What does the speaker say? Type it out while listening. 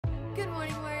Good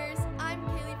morning, Warriors. I'm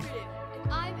Kaylee Purdue.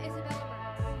 And I'm Isabella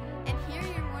Mertz. And here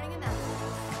are your morning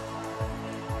announcements.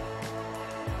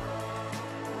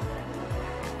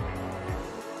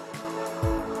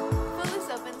 Footloose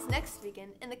opens next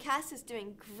weekend, and the cast is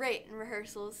doing great in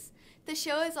rehearsals. The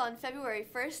show is on February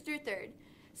 1st through 3rd,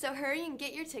 so hurry and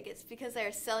get your tickets because they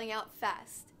are selling out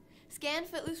fast. Scan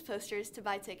Footloose posters to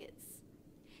buy tickets.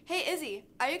 Hey Izzy,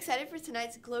 are you excited for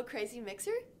tonight's Glow Crazy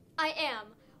Mixer? I am.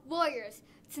 Warriors,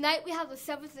 tonight we have the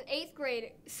 7th and 8th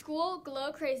grade school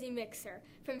Glow Crazy Mixer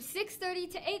from 6:30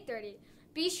 to 8:30.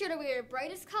 Be sure to wear your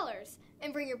brightest colors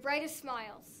and bring your brightest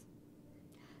smiles.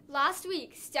 Last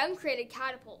week, STEM created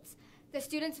catapults. The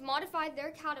students modified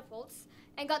their catapults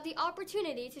and got the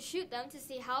opportunity to shoot them to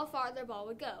see how far their ball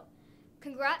would go.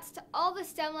 Congrats to all the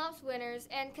STEM Labs winners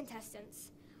and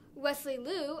contestants. Wesley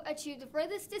Liu achieved the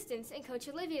furthest distance in Coach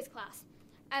Olivia's class,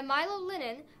 and Milo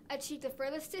Lennon achieved the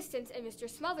furthest distance in Mr.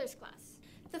 Smothers' class.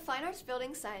 The Fine Arts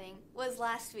Building signing was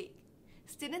last week.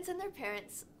 Students and their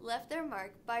parents left their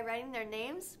mark by writing their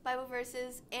names, Bible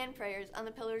verses, and prayers on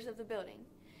the pillars of the building.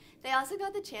 They also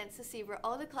got the chance to see where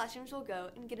all the classrooms will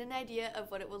go and get an idea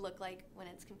of what it will look like when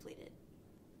it's completed.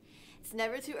 It's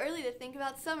never too early to think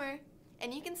about summer,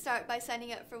 and you can start by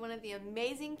signing up for one of the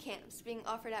amazing camps being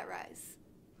offered at Rise.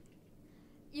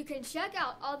 You can check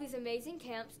out all these amazing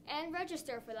camps and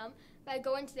register for them by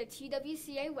going to the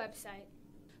TWCA website.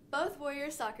 Both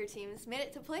Warriors soccer teams made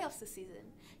it to playoffs this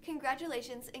season.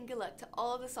 Congratulations and good luck to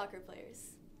all of the soccer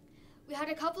players. We had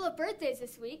a couple of birthdays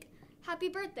this week. Happy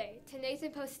birthday to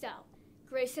Nathan Postel,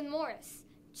 Grayson Morris,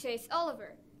 Chase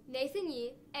Oliver, Nathan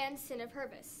Yee, and Cinna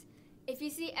Purvis. If you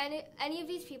see any of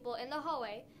these people in the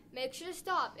hallway, make sure to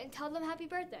stop and tell them happy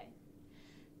birthday.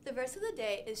 The verse of the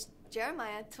day is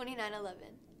Jeremiah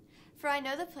 29:11. For I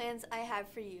know the plans I have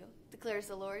for you, declares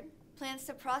the Lord, plans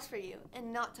to prosper you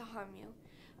and not to harm you,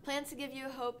 plans to give you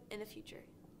hope in the future.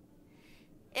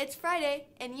 It's Friday,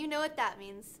 and you know what that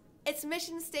means. It's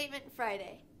Mission Statement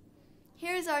Friday.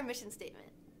 Here's our mission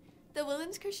statement. The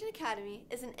Woodlands Christian Academy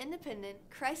is an independent,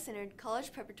 Christ-centered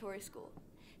college preparatory school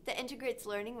that integrates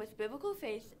learning with biblical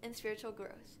faith and spiritual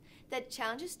growth, that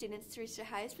challenges students to reach their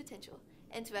highest potential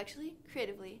intellectually,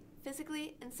 creatively,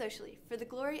 physically, and socially for the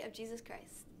glory of Jesus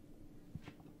Christ.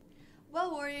 Well,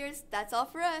 Warriors, that's all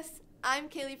for us. I'm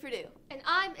Kaylee Purdue. And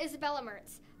I'm Isabella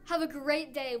Mertz. Have a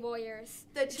great day, Warriors.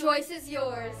 The choice is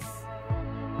yours.